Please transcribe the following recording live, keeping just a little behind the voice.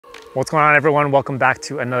What's going on, everyone? Welcome back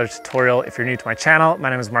to another tutorial. If you're new to my channel, my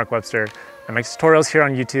name is Marc Webster. I make tutorials here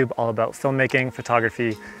on YouTube all about filmmaking,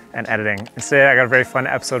 photography, and editing. And today I got a very fun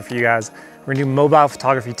episode for you guys. We're gonna do mobile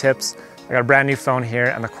photography tips. I got a brand new phone here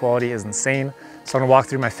and the quality is insane. So I'm gonna walk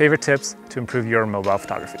through my favorite tips to improve your mobile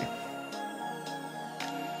photography.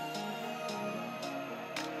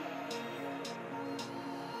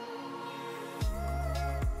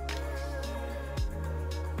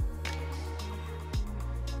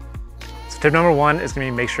 Tip number one is gonna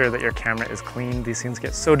be make sure that your camera is clean. These things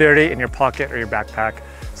get so dirty in your pocket or your backpack.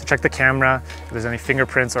 So check the camera. If there's any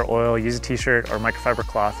fingerprints or oil, use a t-shirt or microfiber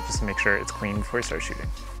cloth just to make sure it's clean before you start shooting.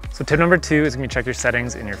 So tip number two is gonna be check your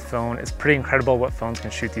settings in your phone. It's pretty incredible what phones can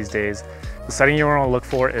shoot these days. The setting you wanna look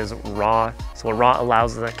for is RAW. So what RAW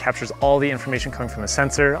allows is that it captures all the information coming from the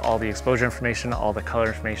sensor, all the exposure information, all the color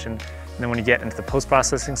information. And then when you get into the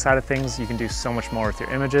post-processing side of things, you can do so much more with your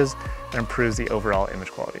images and improves the overall image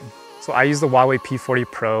quality. So I use the Huawei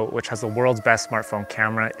P40 Pro, which has the world's best smartphone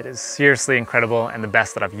camera. It is seriously incredible and the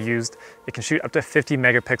best that I've used. It can shoot up to 50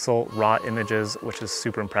 megapixel RAW images, which is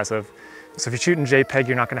super impressive. So if you shoot in JPEG,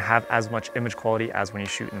 you're not gonna have as much image quality as when you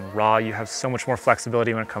shoot in RAW. You have so much more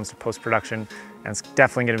flexibility when it comes to post-production, and it's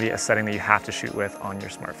definitely gonna be a setting that you have to shoot with on your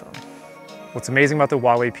smartphone. What's amazing about the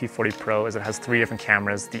Huawei P40 Pro is it has three different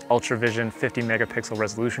cameras: the Ultra Vision 50 megapixel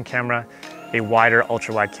resolution camera, a wider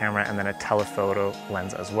ultra-wide camera, and then a telephoto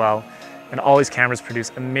lens as well. And all these cameras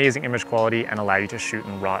produce amazing image quality and allow you to shoot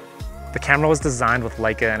in RAW. The camera was designed with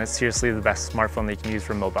Leica, and it's seriously the best smartphone that you can use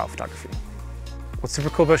for mobile photography. What's super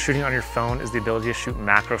cool about shooting on your phone is the ability to shoot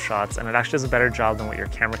macro shots, and it actually does a better job than what your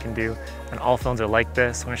camera can do. And all phones are like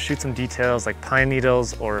this. So I'm gonna shoot some details like pine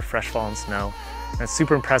needles or fresh fallen snow. And it's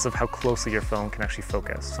super impressive how closely your phone can actually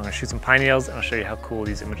focus. So I'm gonna shoot some pine needles and I'll show you how cool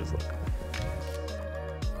these images look.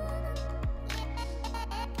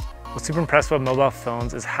 What's super impressive about mobile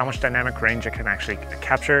phones is how much dynamic range it can actually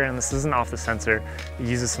capture, and this isn't off the sensor. It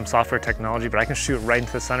uses some software technology, but I can shoot right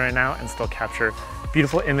into the sun right now and still capture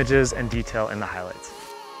beautiful images and detail in the highlights.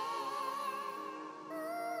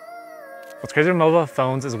 What's crazy about mobile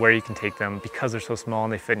phones is where you can take them. Because they're so small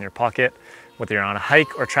and they fit in your pocket, whether you're on a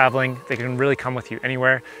hike or traveling, they can really come with you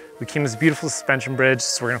anywhere. We came this beautiful suspension bridge,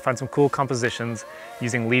 so we're gonna find some cool compositions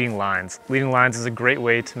using leading lines. Leading lines is a great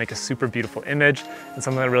way to make a super beautiful image and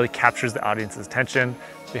something that really captures the audience's attention.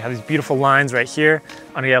 So we have these beautiful lines right here.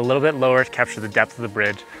 I'm gonna get a little bit lower to capture the depth of the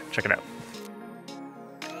bridge. Check it out.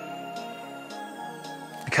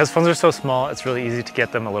 Because phones are so small, it's really easy to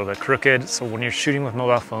get them a little bit crooked. So when you're shooting with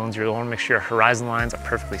mobile phones, you want to make sure your horizon lines are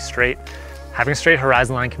perfectly straight. Having a straight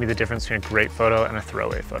horizon line can be the difference between a great photo and a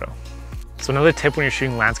throwaway photo. So another tip when you're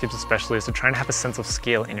shooting landscapes especially is to try and have a sense of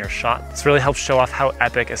scale in your shot. This really helps show off how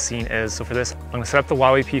epic a scene is. So for this, I'm gonna set up the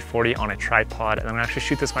Huawei P40 on a tripod, and I'm gonna actually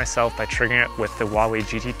shoot this myself by triggering it with the Huawei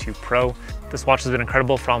GT2 Pro. This watch has been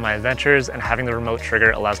incredible for all my adventures, and having the remote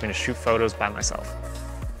trigger allows me to shoot photos by myself.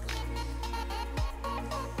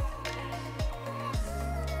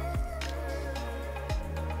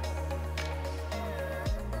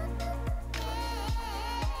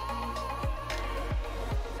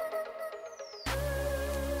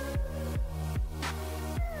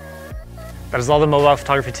 That is all the mobile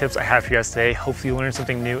photography tips I have for you guys today. Hopefully you learned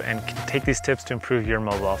something new and can take these tips to improve your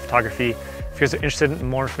mobile photography. If you guys are interested in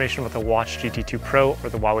more information about the Watch GT2 Pro or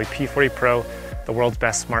the Huawei P40 Pro, the world's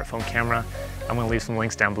best smartphone camera, I'm gonna leave some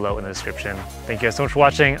links down below in the description. Thank you guys so much for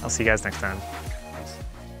watching. I'll see you guys next time.